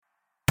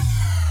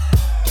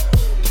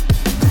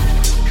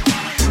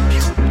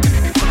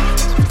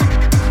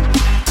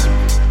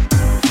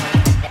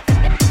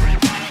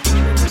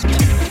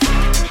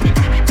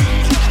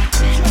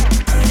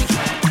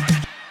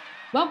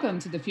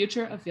the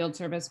Future of Field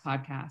Service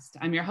podcast.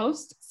 I'm your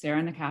host,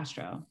 Sarah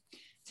Nicastro.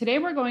 Today,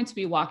 we're going to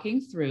be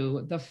walking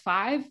through the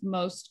 5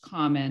 most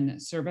common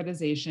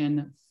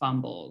servitization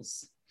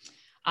fumbles.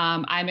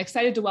 I'm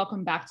excited to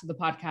welcome back to the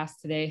podcast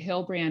today,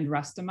 Hilbrand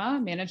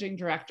Rustema, Managing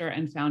Director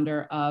and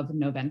Founder of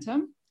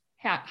Noventum.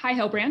 Hi,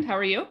 Hilbrand. How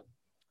are you?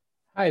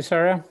 Hi,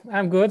 Sarah.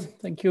 I'm good.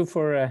 Thank you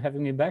for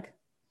having me back.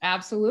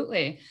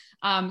 Absolutely.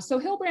 So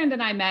Hilbrand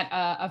and I met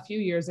a few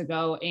years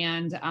ago,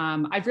 and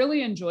I've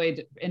really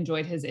enjoyed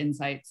his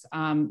insights.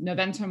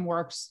 Noventum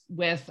works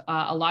with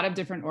a lot of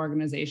different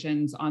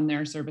organizations on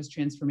their service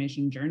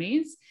transformation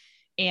journeys.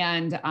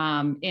 And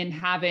in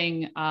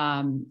having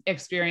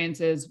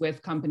experiences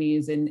with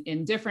companies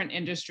in different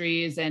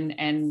industries and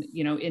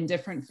in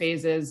different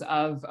phases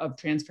of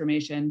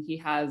transformation, he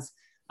has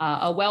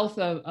a wealth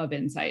of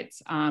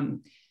insights.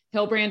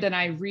 Hilbrand and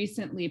I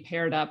recently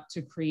paired up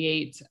to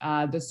create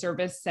the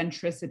Service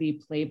Centricity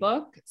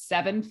Playbook,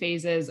 7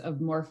 phases of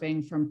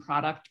morphing from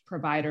product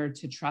provider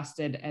to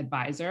trusted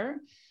advisor.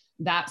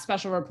 That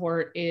special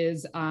report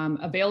is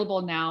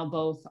available now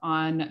both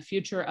on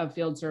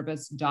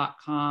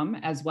futureoffieldservice.com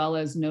as well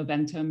as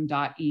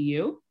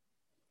noventum.eu.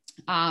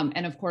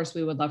 And of course,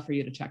 we would love for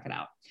you to check it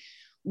out.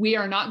 We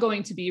are not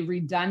going to be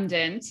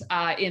redundant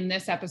in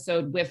this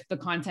episode with the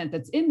content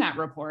that's in that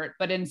report,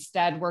 but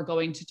instead we're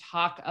going to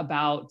talk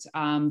about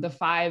the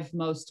 5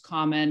 most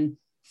common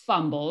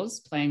fumbles,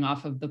 playing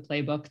off of the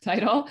playbook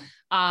title,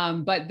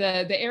 but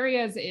the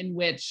areas in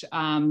which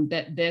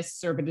that this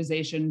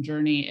servitization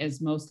journey is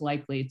most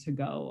likely to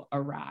go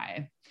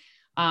awry.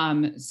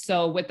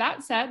 So with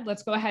that said,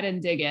 let's go ahead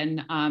and dig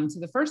in to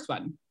the first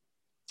one.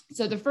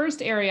 So the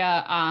first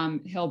area,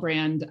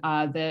 Hilbrand,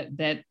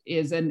 that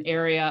is an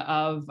area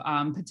of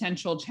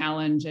potential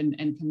challenge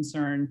and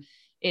concern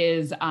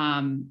is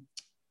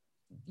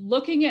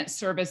looking at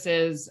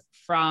services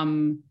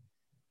from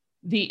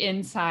the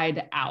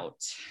inside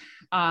out.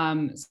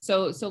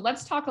 So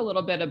let's talk a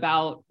little bit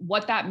about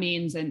what that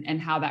means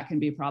and how that can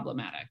be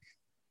problematic.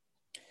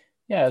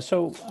 Yeah,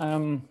 so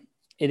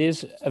it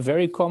is a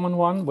very common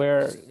one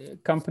where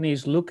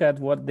companies look at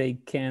what they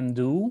can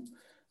do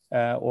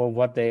or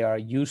what they are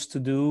used to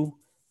do,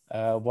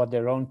 what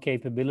their own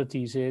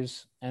capabilities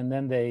is, and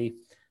then they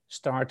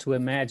start to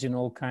imagine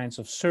all kinds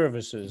of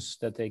services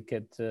that they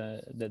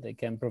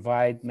can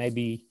provide,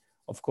 maybe,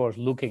 of course,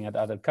 looking at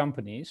other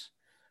companies.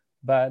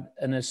 But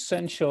an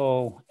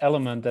essential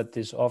element that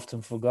is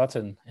often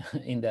forgotten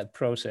in that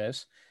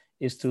process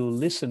is to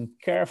listen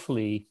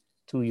carefully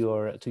to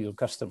your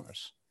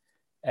customers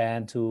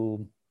and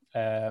to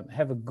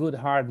have a good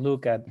hard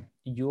look at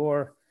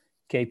your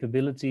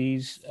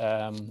capabilities,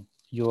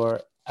 your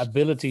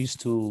abilities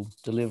to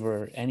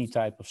deliver any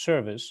type of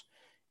service,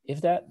 if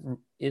that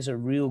is a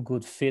real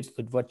good fit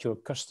with what your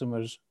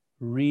customers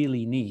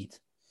really need.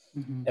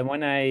 Mm-hmm. And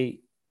when I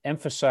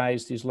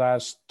emphasize these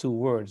last 2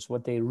 words,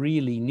 what they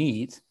really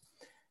need,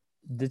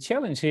 the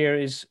challenge here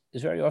is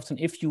very often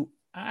if you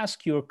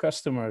ask your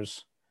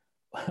customers,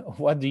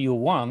 what do you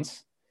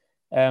want?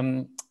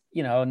 9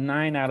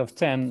 out of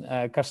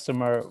 10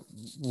 customer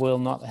will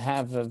not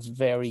have a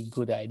very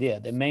good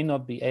idea. They may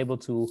not be able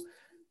to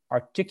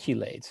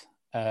articulate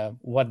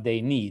what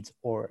they need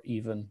or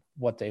even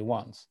what they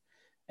want.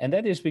 And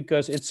that is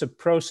because it's a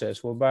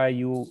process whereby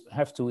you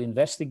have to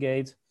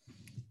investigate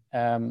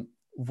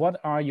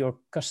what are your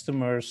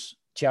customers'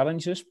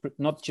 challenges,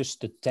 not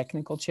just the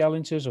technical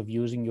challenges of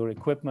using your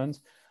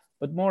equipment,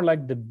 but more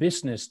like the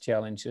business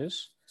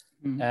challenges.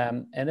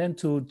 Mm-hmm. And then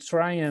to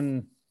try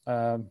and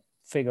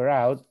figure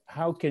out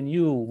how can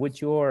you,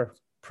 with your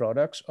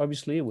products,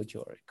 obviously, with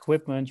your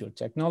equipment, your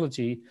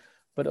technology,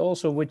 but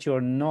also with your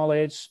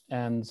knowledge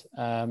and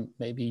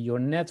maybe your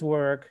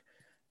network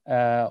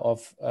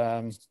of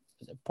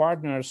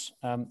partners,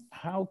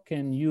 how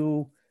can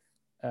you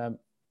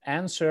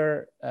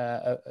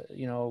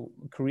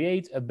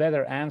create a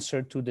better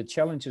answer to the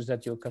challenges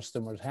that your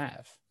customers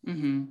have?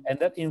 Mm-hmm. And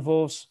that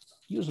involves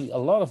usually a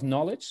lot of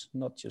knowledge,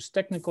 not just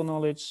technical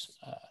knowledge,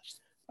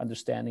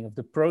 understanding of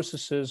the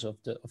processes, of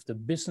the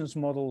business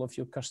model of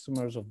your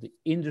customers, of the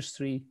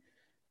industry.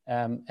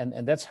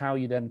 And that's how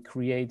you then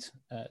create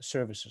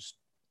services.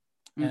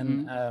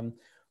 Mm-hmm. And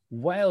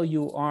while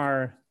you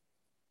are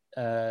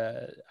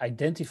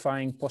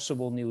identifying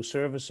possible new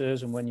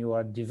services and when you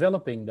are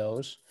developing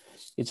those,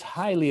 it's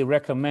highly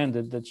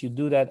recommended that you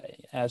do that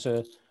as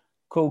a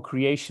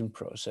co-creation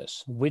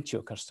process with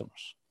your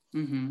customers.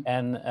 Mm-hmm.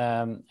 And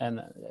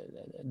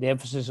the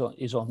emphasis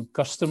is on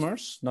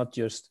customers, not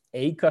just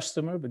a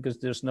customer, because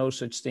there's no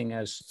such thing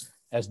as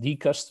the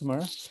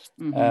customer.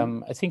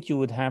 Mm-hmm. I think you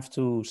would have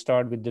to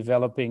start with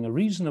developing a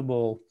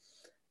reasonable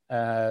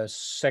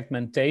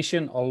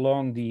segmentation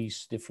along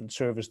these different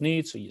service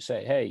needs. So you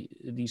say, hey,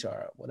 these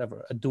are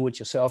whatever, a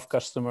do-it-yourself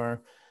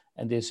customer,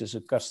 and this is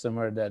a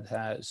customer that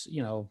has,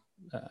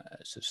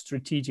 is a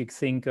strategic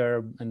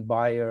thinker and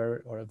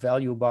buyer or a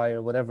value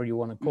buyer, whatever you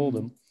want to call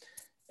them,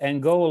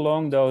 and go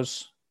along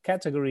those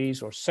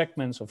categories or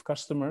segments of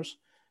customers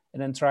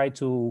and then try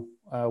to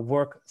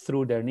work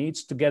through their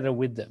needs together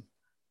with them.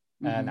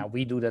 Now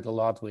we do that a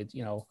lot with,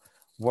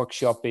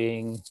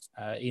 workshopping,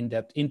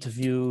 in-depth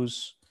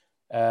interviews,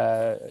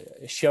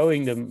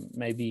 showing them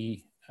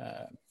maybe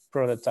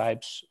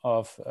prototypes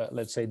of,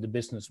 let's say, the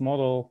business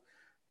model,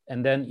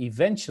 and then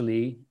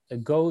eventually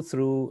go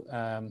through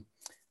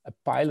a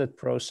pilot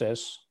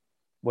process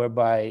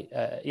whereby,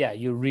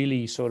 you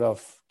really sort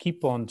of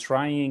keep on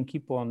trying,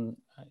 keep on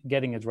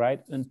getting it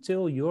right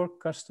until your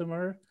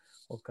customer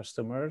or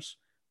customers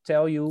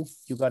tell you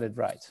you got it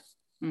right.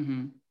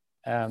 Mm-hmm.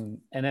 And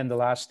then the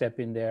last step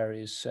in there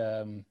is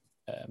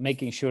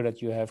making sure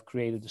that you have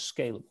created a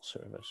scalable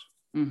service.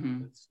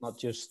 Mm-hmm. It's not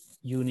just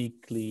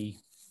uniquely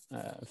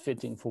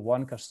fitting for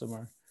one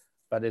customer,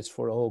 but it's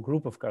for a whole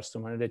group of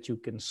customers that you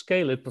can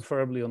scale it,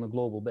 preferably on a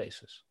global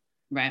basis.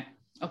 Right.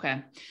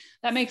 Okay.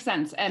 That makes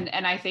sense. And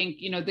I think,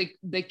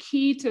 the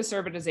key to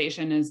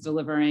servitization is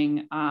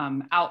delivering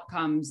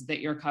outcomes that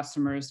your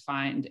customers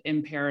find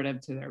imperative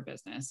to their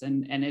business.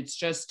 And it's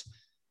just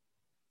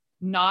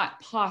not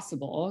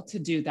possible to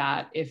do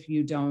that if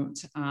you don't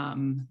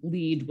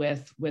lead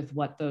with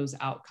what those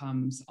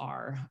outcomes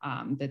are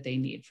that they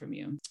need from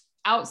you.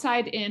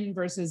 Outside in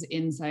versus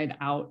inside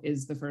out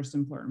is the first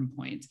important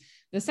point.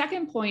 The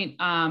second point,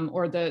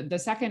 or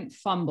the second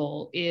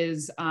fumble,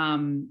 is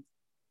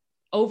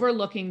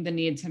overlooking the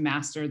need to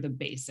master the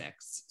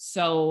basics.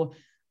 So,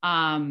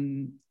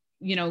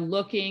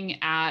 looking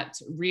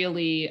at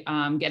really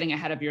getting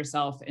ahead of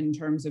yourself in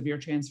terms of your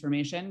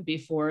transformation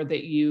before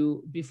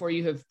you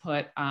have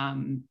put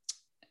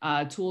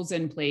tools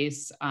in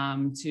place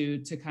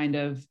to kind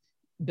of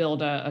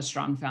build a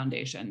strong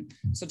foundation.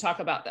 So talk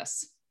about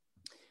this.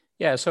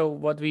 Yeah, so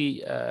what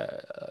we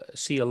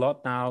see a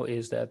lot now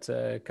is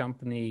that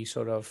companies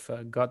sort of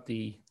got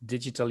the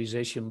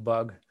digitalization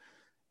bug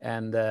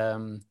and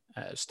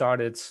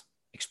started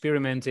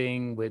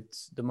experimenting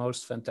with the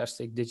most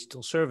fantastic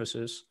digital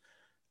services,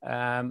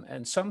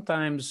 and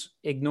sometimes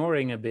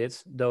ignoring a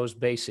bit those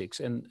basics.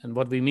 And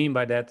what we mean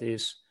by that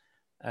is,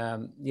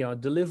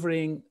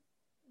 delivering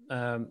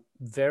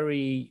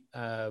very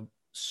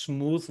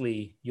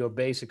smoothly your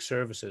basic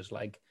services,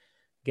 like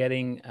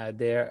getting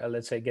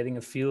let's say, getting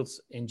a field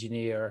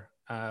engineer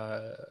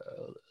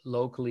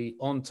locally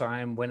on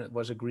time when it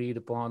was agreed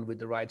upon with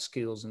the right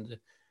skills and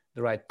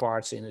the right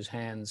parts in his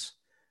hands,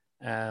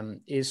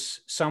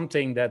 is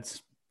something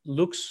that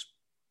looks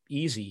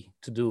easy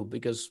to do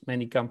because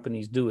many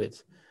companies do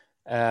it.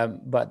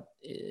 But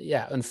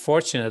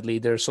unfortunately,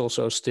 there's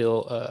also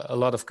still a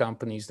lot of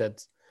companies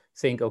that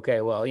think, okay,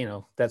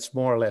 well, that's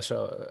more or less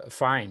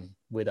fine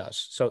with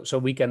us, so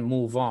we can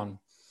move on.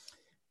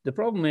 The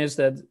problem is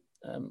that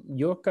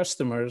your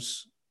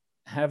customers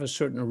have a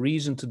certain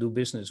reason to do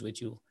business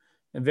with you.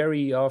 And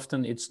very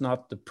often it's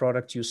not the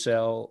product you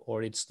sell,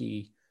 or it's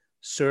the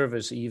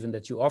service even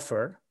that you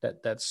offer.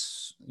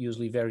 That's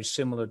usually very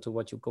similar to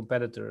what your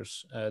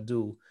competitors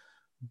do.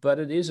 But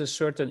it is a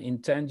certain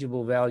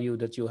intangible value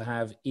that you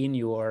have in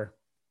your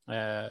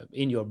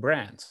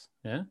brand.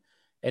 Yeah?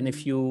 And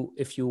if you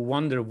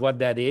wonder what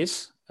that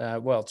is,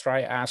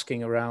 try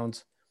asking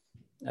around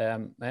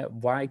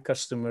why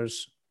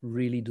customers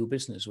really do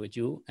business with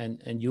you,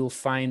 and you'll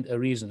find a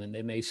reason. And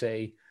they may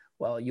say,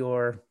 well,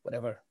 you're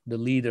the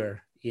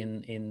leader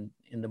in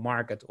the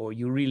market, or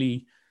you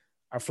really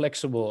are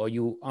flexible, or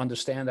you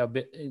understand a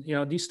bit,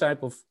 these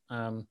type of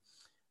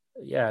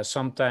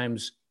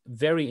sometimes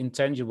very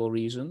intangible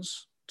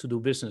reasons to do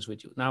business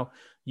with you. Now,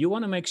 you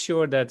want to make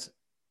sure that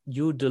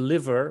you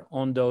deliver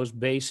on those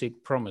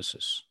basic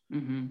promises.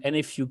 Mm-hmm. And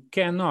if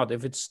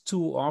it's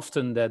too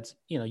often that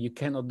you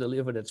cannot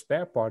deliver that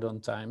spare part on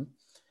time,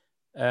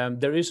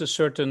 there is a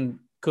certain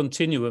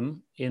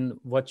continuum in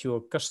what your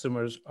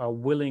customers are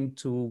willing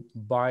to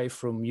buy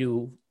from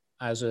you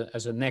as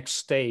a next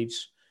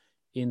stage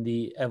in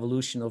the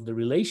evolution of the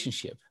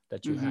relationship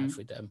that you have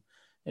with them.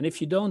 And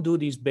if you don't do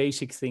these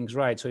basic things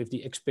right, so if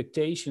the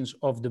expectations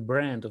of the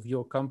brand of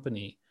your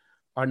company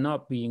are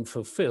not being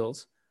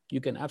fulfilled, you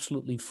can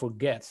absolutely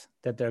forget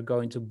that they're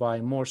going to buy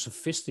more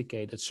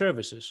sophisticated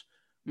services,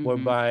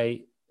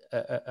 whereby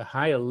a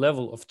higher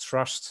level of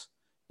trust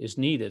is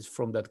needed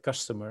from that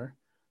customer,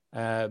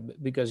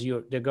 because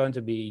they're going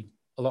to be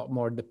a lot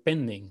more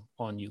depending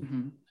on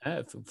you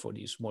for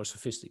these more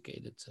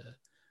sophisticated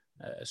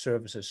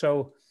services.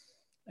 So,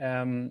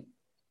 one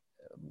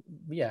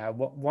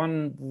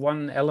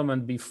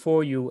element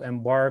before you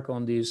embark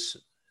on these,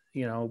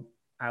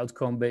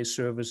 outcome-based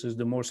services,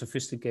 the more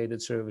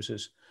sophisticated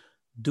services,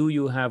 do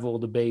you have all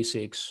the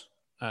basics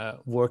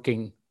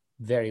working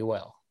very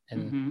well?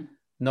 And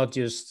not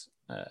just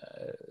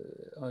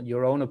on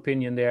your own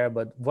opinion there,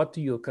 but what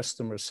do your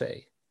customers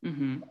say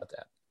about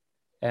that?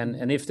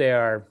 And if they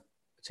are,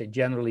 say,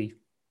 generally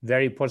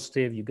very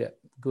positive, you get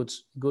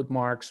good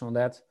marks on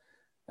that,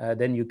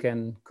 then you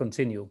can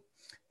continue.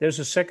 There's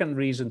a second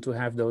reason to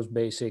have those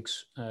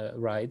basics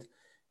right,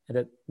 and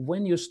that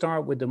when you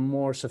start with the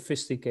more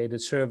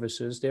sophisticated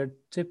services, they're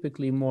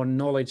typically more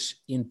knowledge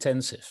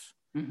intensive.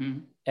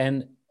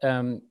 And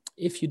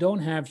if you don't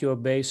have your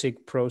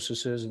basic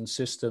processes and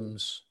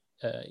systems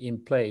in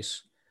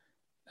place,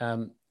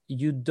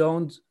 you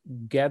don't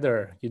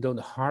gather, you don't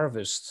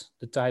harvest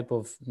the type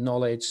of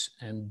knowledge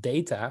and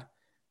data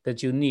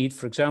that you need.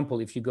 For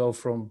example, if you go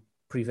from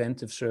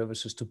preventive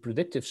services to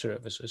predictive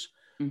services,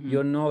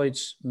 your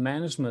knowledge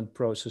management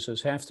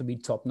processes have to be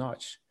top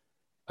notch.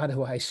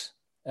 Otherwise,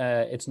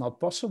 it's not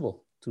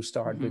possible to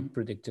start with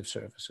predictive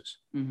services.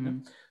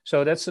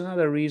 So that's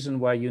another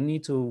reason why you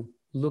need to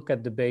look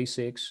at the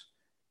basics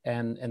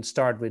and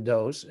start with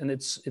those. And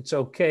it's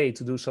okay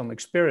to do some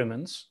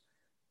experiments,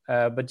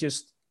 but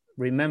just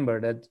remember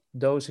that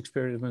those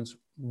experiments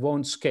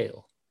won't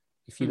scale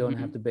if you don't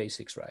have the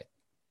basics right.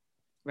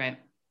 Right.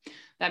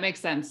 That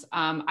makes sense.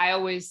 I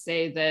always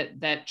say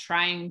that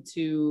trying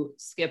to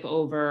skip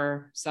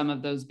over some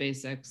of those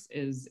basics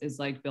is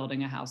like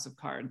building a house of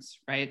cards,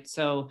 right?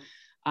 So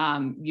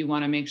you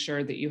want to make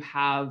sure that you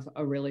have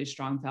a really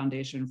strong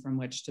foundation from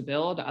which to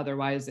build.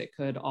 Otherwise, it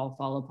could all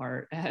fall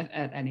apart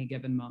at any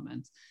given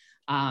moment.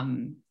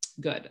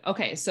 Good.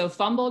 Okay. So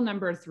fumble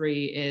number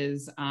 3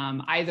 is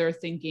either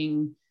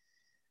thinking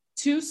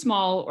too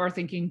small or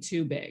thinking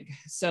too big.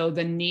 So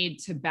the need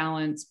to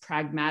balance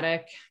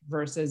pragmatic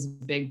versus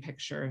big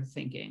picture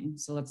thinking.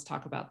 So let's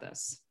talk about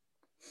this.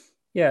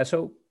 Yeah,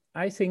 so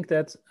I think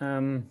that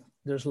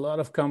there's a lot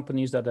of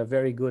companies that are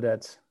very good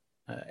at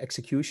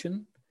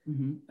execution.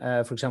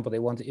 For example, they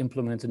want to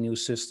implement a new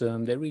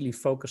system. They really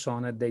focus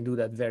on it. They do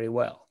that very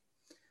well.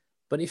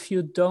 But if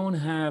you don't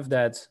have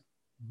that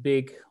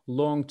big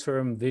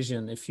long-term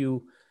vision, if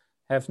you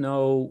have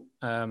no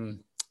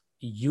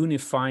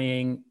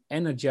unifying,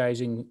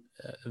 energizing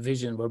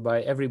vision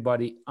whereby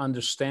everybody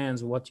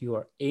understands what you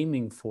are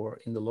aiming for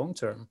in the long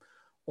term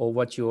or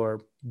what your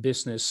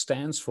business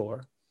stands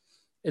for,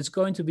 it's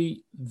going to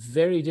be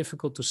very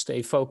difficult to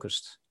stay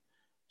focused.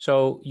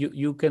 So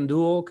you can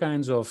do all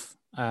kinds of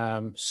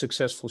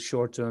successful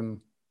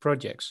short-term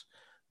projects,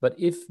 but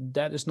if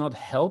that is not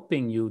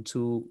helping you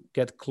to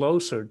get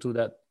closer to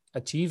that,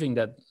 achieving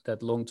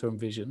that long-term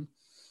vision,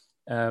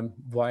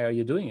 why are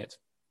you doing it?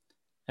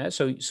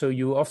 So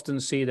you often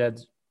see that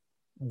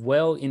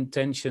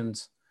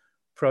well-intentioned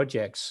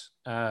projects,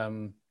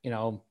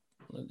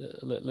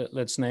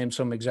 let's name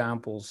some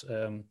examples.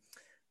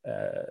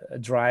 A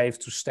drive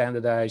to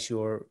standardize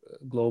your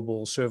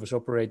global service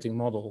operating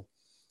model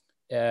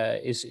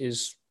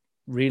is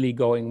really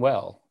going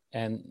well.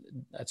 And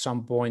at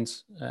some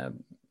point,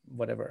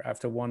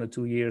 after 1 or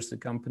 2 years, the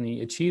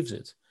company achieves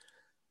it.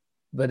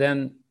 But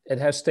then it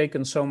has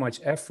taken so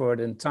much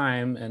effort and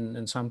time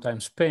and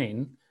sometimes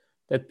pain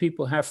that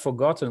people have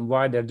forgotten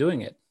why they're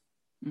doing it.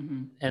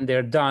 And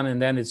they're done,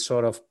 and then it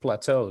sort of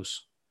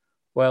plateaus.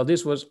 Well,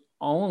 this was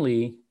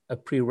only a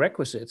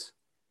prerequisite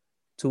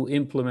to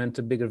implement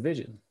a bigger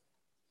vision.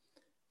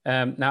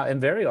 Now,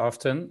 and very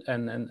often,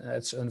 and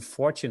it's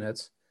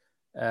unfortunate,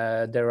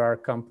 there are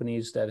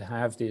companies that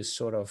have this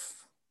sort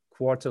of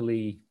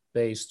quarterly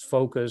based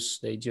focus.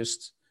 They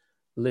just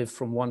live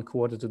from one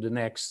quarter to the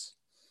next.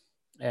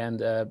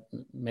 And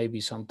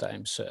maybe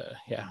sometimes,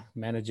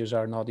 managers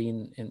are not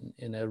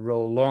in a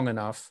role long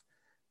enough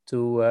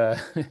to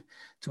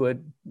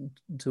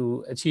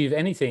to achieve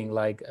anything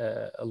like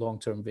a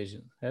long-term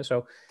vision.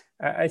 So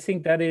I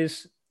think that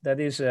is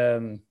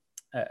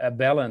a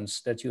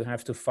balance that you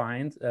have to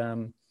find.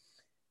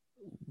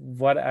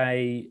 What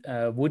I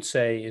would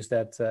say is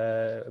that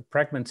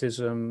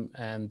pragmatism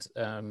and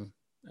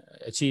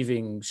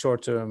achieving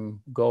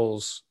short-term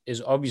goals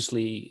is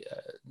obviously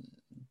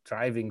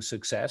driving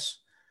success.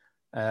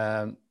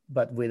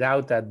 But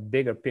without that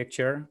bigger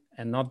picture,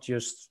 and not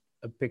just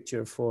a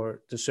picture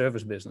for the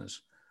service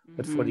business,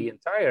 but for the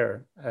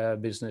entire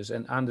business,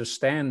 and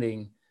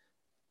understanding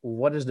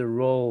what is the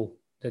role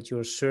that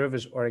your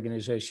service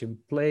organization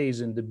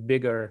plays in the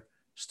bigger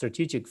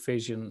strategic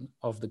vision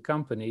of the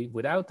company.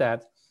 Without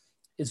that,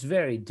 it's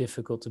very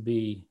difficult to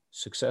be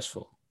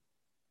successful.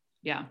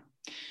 Yeah.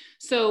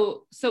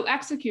 So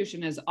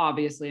execution is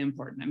obviously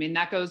important. I mean,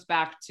 that goes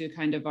back to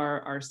kind of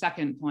our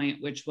second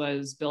point, which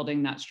was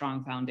building that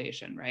strong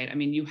foundation, right? I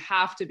mean, you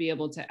have to be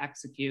able to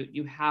execute.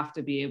 You have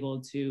to be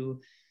able to,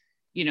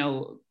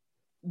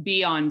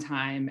 be on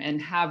time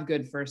and have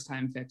good first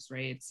time fix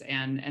rates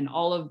and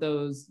all of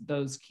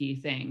those key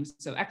things.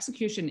 So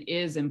execution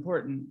is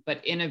important,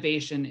 but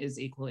innovation is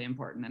equally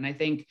important. And I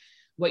think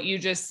what you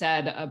just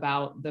said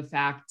about the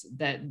fact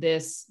that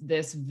this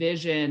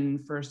vision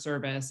for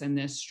service and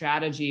this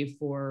strategy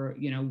for,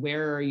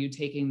 where are you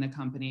taking the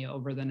company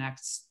over the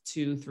next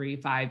 2, 3,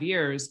 5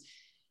 years,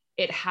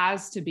 it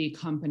has to be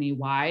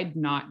company-wide,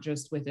 not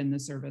just within the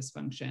service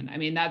function. I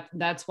mean,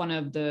 that's one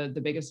of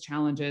the biggest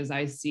challenges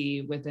I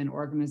see within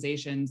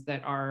organizations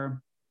that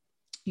are,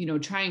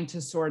 trying to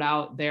sort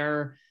out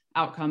their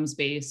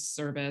outcomes-based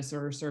service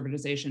or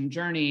servitization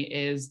journey,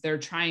 is they're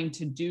trying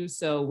to do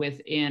so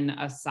within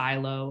a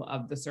silo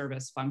of the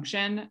service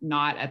function,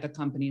 not at the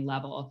company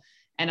level.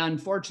 And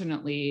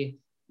unfortunately,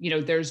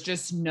 there's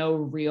just no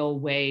real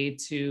way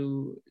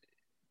to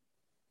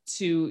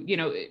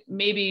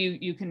maybe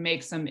you can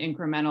make some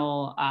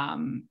incremental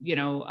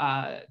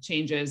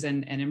changes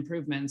and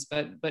improvements,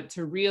 but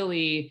to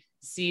really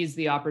sees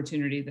the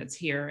opportunity that's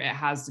here, it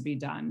has to be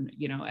done,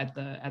 you know, at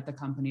the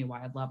company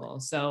wide level.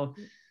 So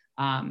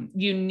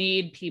you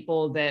need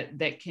people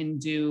that can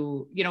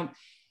do, you know,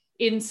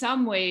 in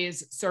some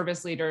ways,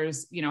 service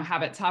leaders, you know,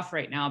 have it tough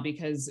right now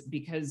because,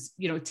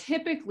 you know,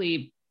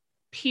 typically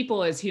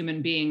people as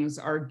human beings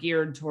are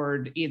geared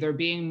toward either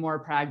being more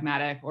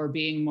pragmatic or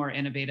being more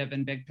innovative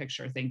and big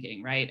picture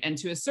thinking, right? And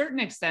to a certain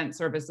extent,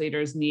 service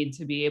leaders need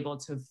to be able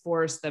to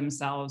force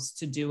themselves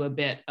to do a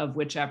bit of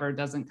whichever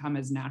doesn't come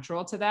as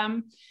natural to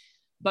them.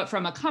 But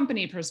from a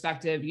company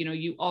perspective, you know,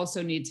 you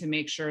also need to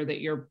make sure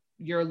that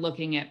you're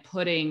looking at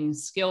putting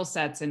skill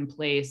sets in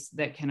place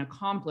that can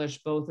accomplish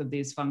both of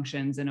these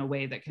functions in a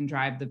way that can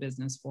drive the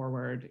business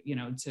forward, you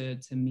know, to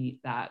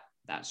meet that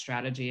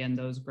strategy and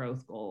those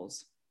growth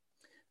goals.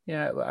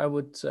 Yeah, I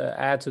would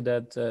add to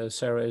that,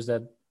 Sarah, is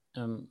that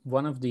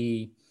one of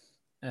the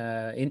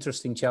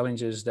interesting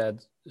challenges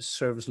that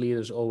service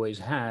leaders always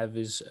have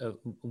is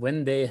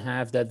when they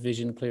have that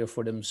vision clear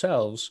for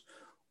themselves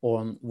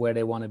on where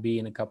they want to be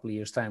in a couple of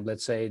years' time.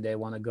 Let's say they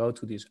want to go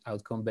to these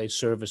outcome-based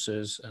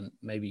services and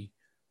maybe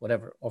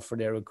whatever, offer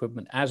their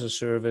equipment as a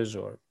service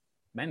or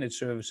managed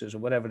services or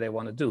whatever they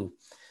want to do.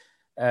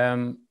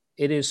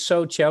 It is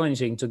so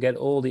challenging to get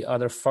all the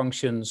other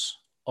functions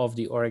of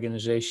the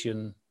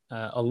organization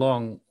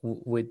along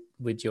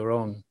with your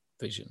own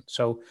vision.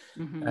 So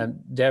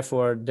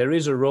therefore, there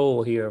is a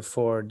role here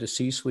for the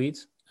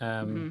C-suite.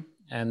 And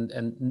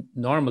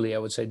normally, I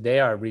would say they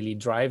are really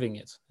driving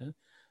it.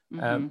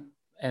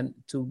 And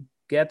to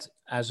get,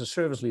 as a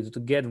service leader,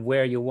 to get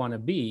where you want to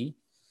be,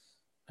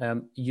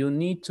 you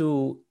need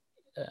to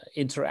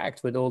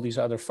interact with all these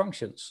other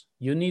functions.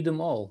 You need them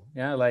all.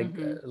 Yeah, like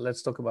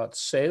let's talk about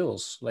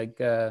sales.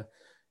 Like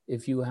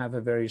if you have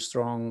a very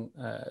strong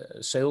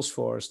sales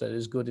force that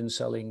is good in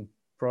selling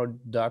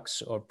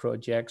products or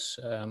projects,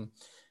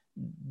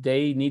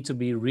 they need to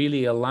be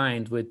really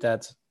aligned with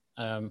that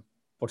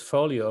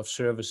portfolio of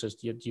services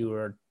that you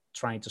are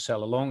trying to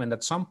sell along. And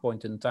at some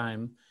point in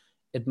time,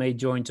 it may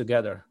join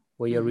together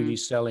where you're really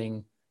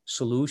selling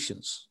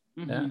solutions.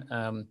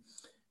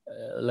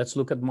 Let's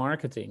look at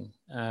marketing.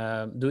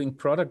 Doing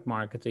product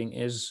marketing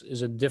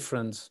is a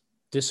different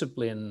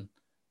discipline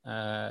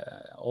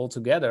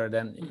altogether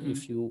than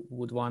if you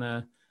would want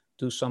to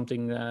do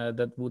something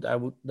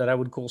that I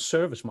would call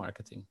service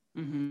marketing.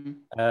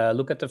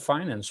 Look at the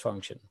finance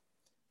function.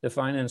 The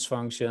finance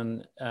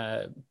function,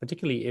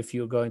 particularly if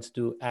you're going to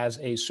do as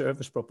a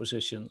service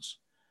propositions,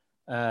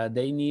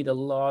 they need a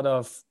lot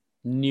of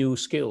new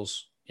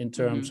skills in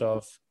terms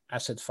of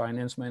asset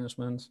finance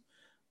management,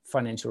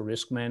 financial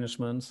risk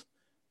management,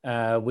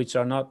 which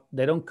are not,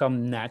 they don't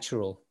come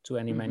natural to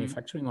any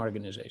manufacturing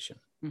organization.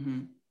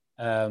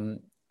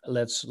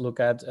 Let's look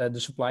at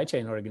the supply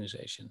chain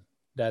organization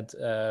that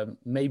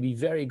may be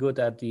very good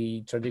at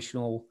the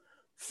traditional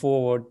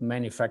forward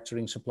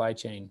manufacturing supply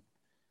chain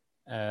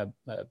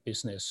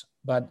business.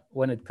 But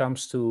when it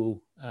comes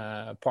to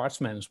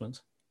parts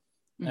management,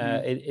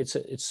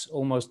 it's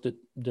almost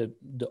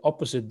the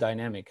opposite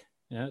dynamic.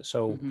 Yeah?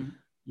 So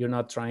you're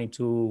not trying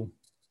to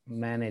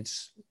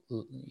manage,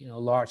 you know,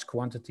 large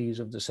quantities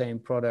of the same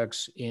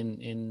products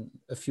in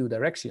a few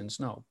directions.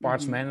 No,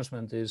 parts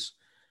management is,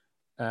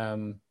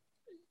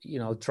 you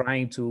know,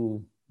 trying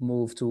to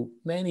move to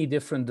many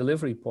different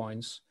delivery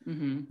points,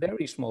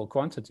 very small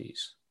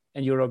quantities.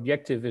 And your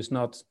objective is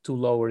not to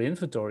lower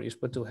inventories,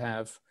 but to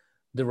have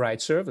the right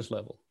service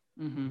level.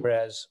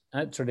 Whereas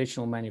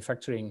traditional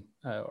manufacturing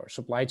or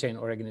supply chain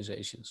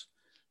organizations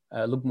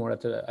look more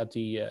at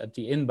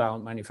the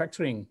inbound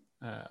manufacturing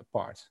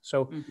part.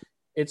 So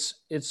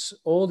it's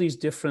all these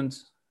different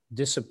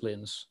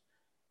disciplines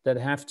that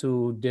have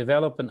to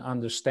develop an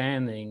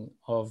understanding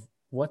of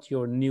what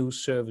your new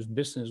service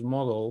business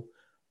model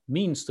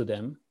means to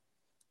them.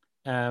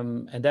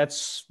 And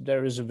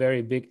there is a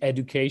very big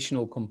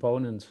educational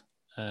component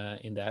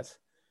in that.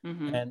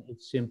 And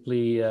it's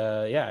simply,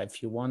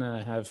 if you want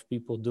to have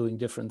people doing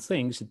different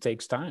things, it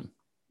takes time.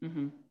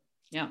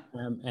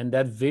 And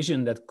that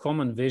vision, that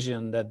common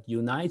vision that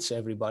unites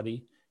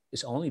everybody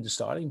is only the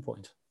starting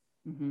point.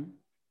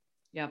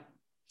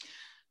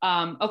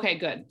 Okay,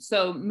 good.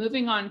 So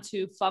moving on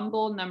to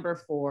fumble number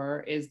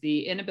 4 is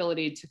the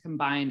inability to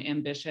combine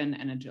ambition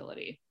and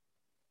agility.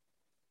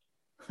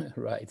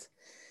 Right.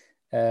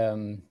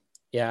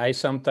 I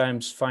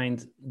sometimes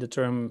find the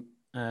term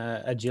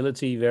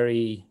agility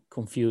very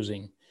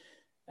confusing.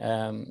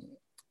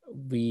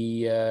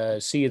 We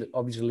see it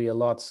obviously a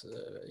lot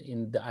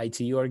in the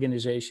IT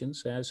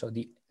organizations. So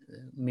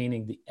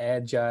meaning the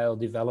agile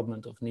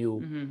development of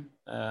new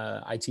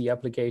IT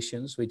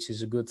applications, which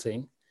is a good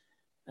thing.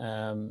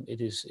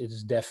 It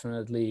is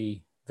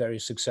definitely very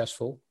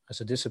successful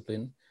as a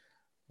discipline.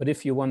 But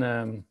if you want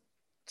to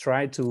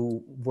try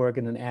to work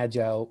in an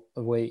agile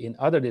way in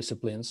other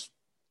disciplines,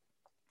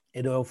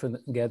 it often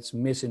gets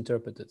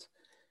misinterpreted.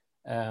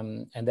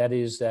 And that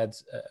is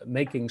that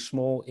making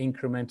small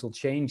incremental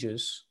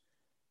changes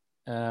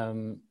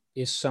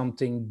is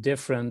something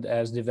different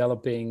as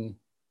developing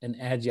an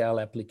agile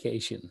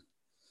application.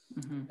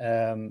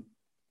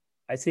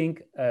 I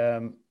think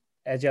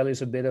agile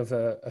is a bit of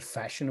a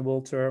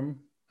fashionable term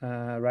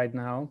right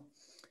now.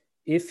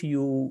 If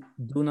you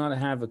do not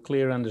have a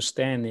clear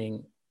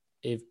understanding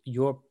if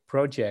your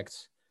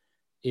project,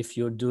 if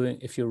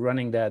you're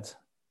running that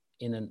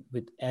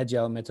with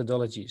agile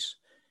methodologies,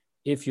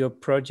 if your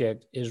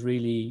project is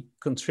really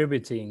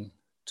contributing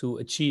to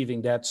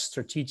achieving that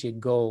strategic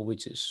goal,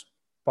 which is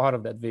part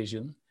of that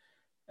vision,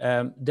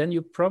 then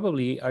you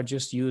probably are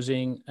just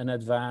using an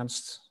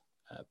advanced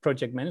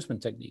project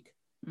management technique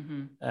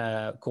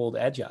called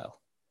agile.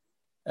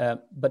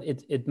 But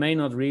it may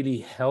not really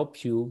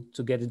help you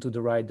to get into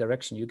the right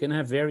direction. You can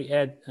have very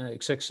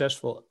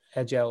successful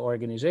agile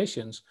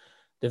organizations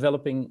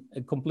developing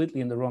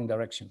completely in the wrong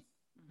direction,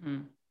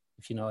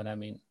 if you know what I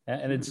mean.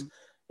 And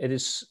it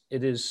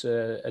is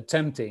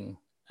tempting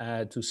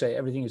to say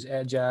everything is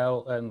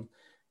agile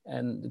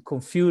and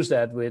confuse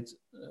that with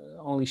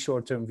only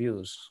short-term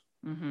views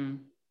and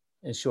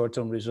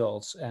short-term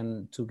results,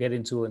 and to get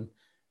into an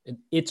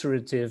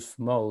iterative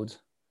mode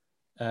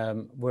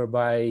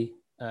whereby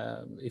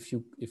if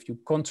you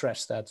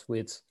contrast that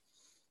with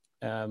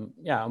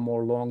a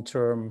more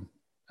long-term,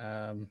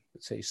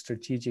 let's say,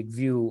 strategic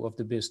view of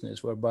the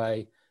business,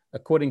 whereby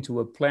according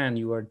to a plan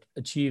you are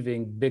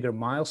achieving bigger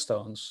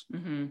milestones,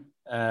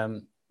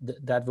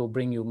 that will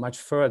bring you much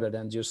further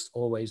than just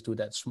always do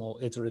that small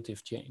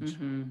iterative change.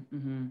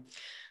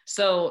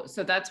 So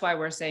that's why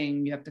we're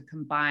saying you have to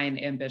combine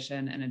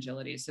ambition and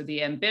agility. So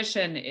the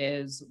ambition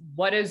is,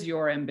 what is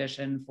your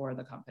ambition for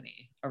the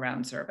company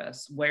around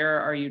service?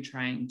 Where are you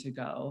trying to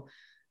go?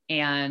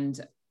 And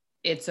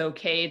it's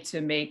okay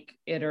to make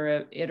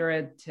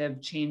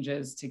iterative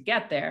changes to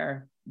get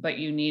there, but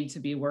you need to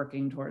be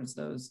working towards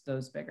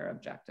those bigger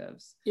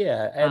objectives.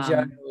 Yeah,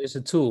 agile is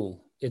a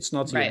tool. It's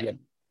not right. yet.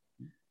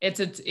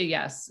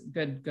 Yes,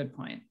 good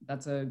point.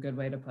 That's a good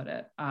way to put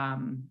it.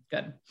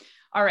 Good.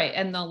 All right.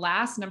 And the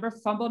last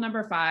fumble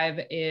number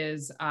 5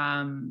 is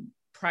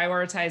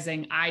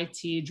prioritizing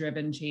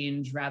IT-driven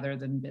change rather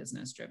than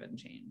business-driven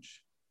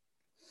change.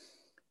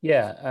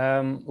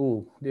 Yeah.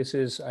 This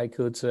is, I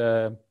could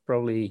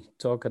probably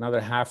talk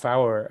another half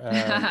hour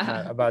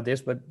about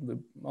this, but we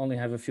only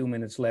have a few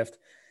minutes left.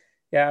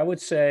 Yeah, I would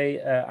say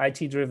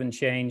IT-driven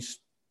change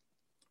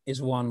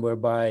is one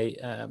whereby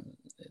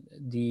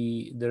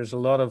there's a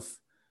lot of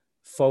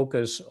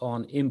focus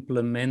on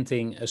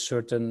implementing a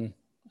certain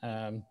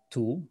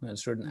tool, a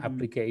certain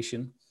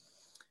application,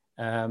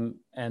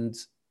 and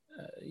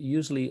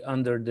usually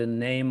under the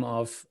name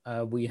of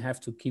we have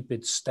to keep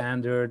it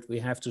standard, we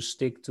have to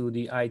stick to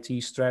the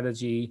IT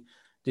strategy,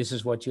 this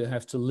is what you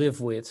have to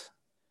live with.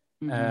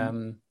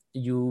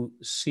 You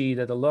see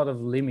that a lot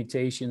of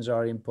limitations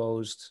are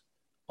imposed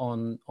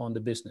on the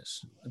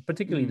business,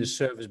 particularly the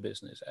service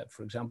business.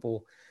 For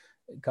example,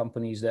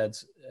 companies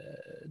that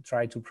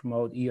try to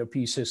promote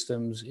ERP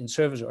systems in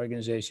service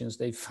organizations,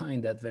 they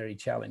find that very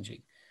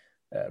challenging,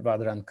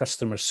 rather than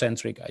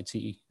customer-centric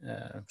IT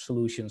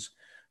solutions.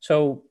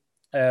 So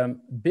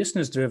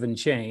business-driven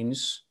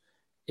change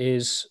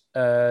is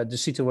the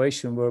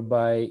situation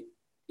whereby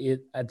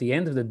at the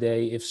end of the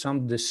day, if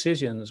some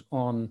decisions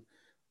on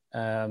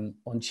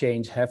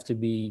change have to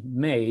be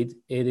made,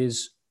 it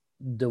is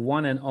the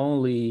one and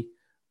only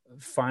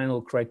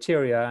final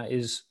criteria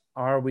is,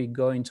 are we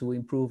going to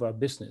improve our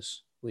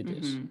business with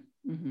this?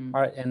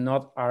 And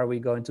not, are we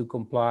going to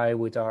comply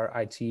with our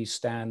IT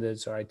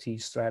standards or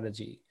IT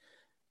strategy?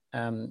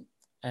 And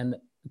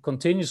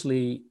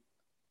continuously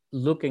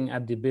looking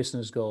at the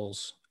business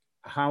goals,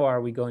 how are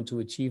we going to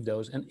achieve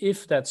those? And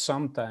if that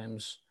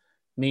sometimes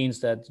means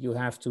that you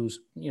have to,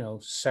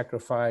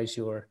 sacrifice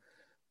your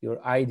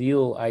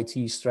ideal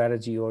IT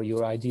strategy or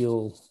your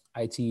ideal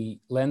IT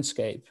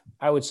landscape,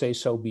 I would say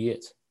so be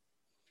it.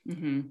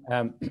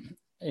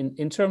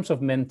 In terms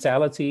of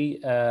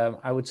mentality,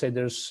 I would say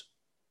there's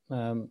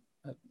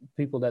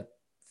people that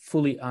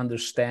fully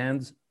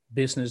understand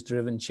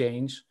business-driven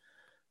change.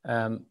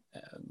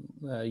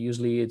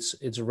 Usually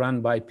it's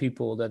run by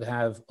people that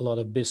have a lot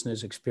of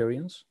business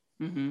experience.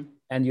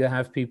 And you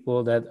have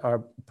people that are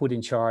put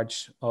in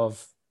charge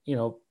of,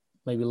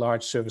 maybe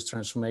large service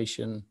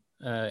transformation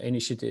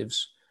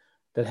initiatives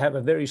that have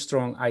a very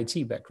strong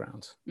IT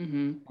background.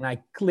 And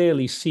I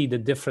clearly see the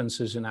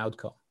differences in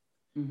outcome.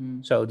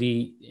 So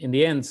in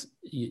the end,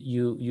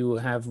 you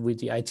have, with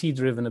the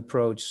IT-driven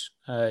approach,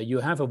 you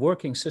have a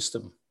working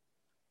system.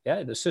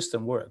 Yeah, the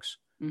system works.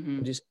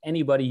 But is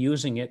anybody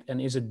using it,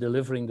 and is it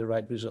delivering the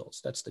right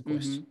results? That's the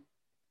question.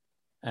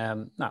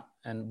 Now,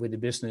 and with the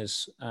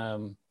business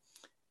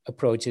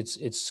approach,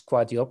 it's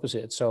quite the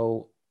opposite.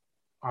 So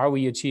are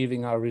we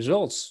achieving our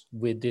results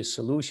with this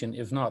solution?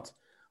 If not,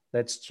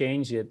 let's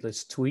change it,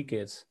 let's tweak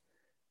it.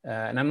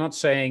 And I'm not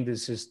saying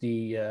this is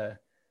the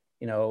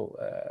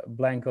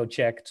blanco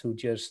check to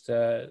just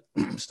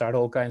start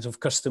all kinds of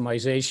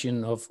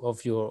customization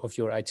of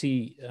your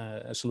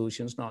IT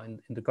solutions. No, in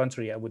the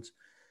contrary, I would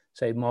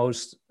say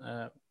most,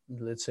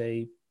 let's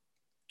say,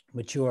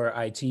 mature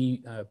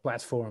IT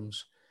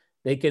platforms,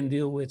 they can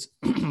deal with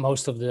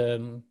most of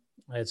the,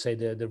 let's say,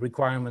 the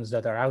requirements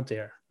that are out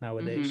there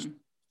nowadays.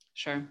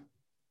 Sure.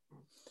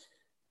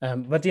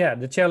 But yeah,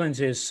 the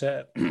challenge is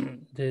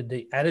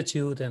the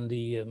attitude and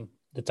the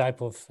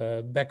type of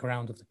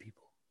background of the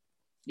people.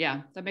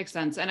 Yeah, that makes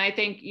sense. And I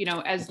think, you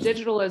know, as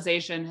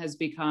digitalization has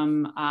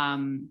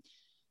become,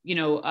 you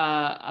know,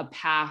 a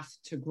path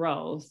to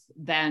growth,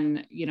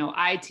 then, you know,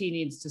 IT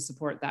needs to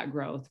support that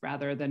growth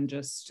rather than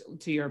just,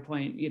 to your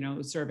point, you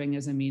know, serving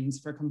as a means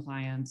for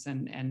compliance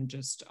and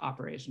just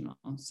operational.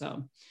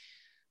 So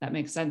that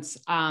makes sense.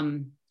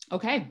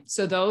 Okay,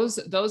 so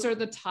those are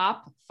the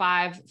top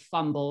 5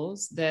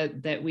 fumbles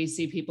that we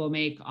see people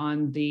make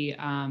on the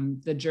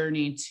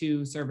journey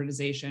to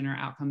servitization or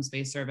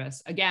outcomes-based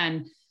service.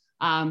 Again,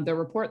 the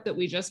report that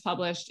we just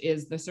published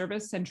is the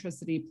Service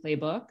Centricity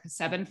Playbook,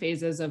 7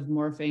 phases of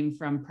morphing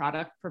from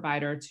product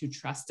provider to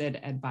trusted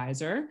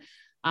advisor.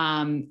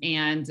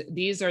 And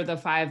these are the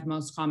 5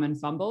 most common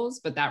fumbles,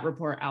 but that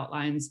report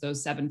outlines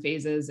those 7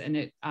 phases, and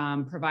it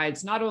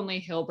provides not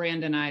only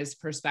Hilbrand and I's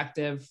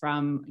perspective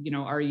from, you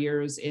know, our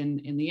years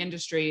in the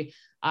industry,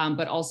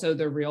 but also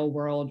the real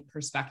world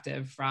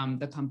perspective from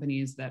the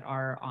companies that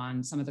are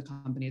on, some of the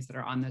companies that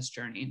are on this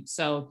journey.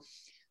 So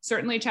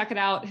certainly check it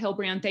out.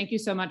 Hilbrand, thank you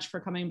so much for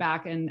coming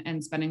back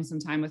and spending some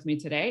time with me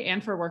today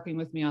and for working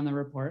with me on the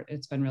report.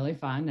 It's been really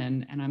fun,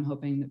 and I'm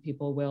hoping that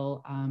people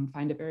will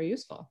find it very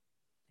useful.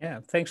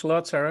 Yeah, thanks a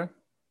lot, Sarah.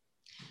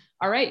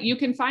 All right, you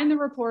can find the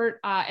report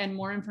and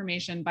more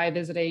information by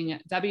visiting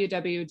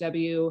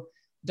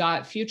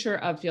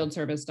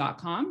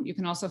www.futureoffieldservice.com. You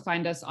can also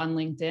find us on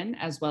LinkedIn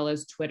as well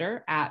as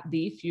Twitter at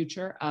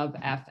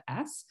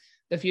 @thefutureofFS.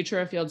 The Future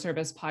of Field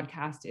Service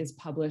podcast is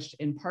published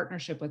in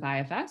partnership with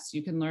IFS.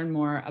 You can learn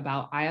more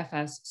about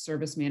IFS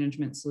service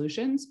management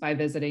solutions by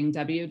visiting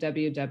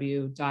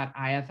www.ifs.com.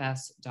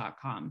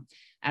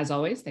 As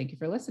always, thank you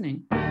for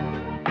listening.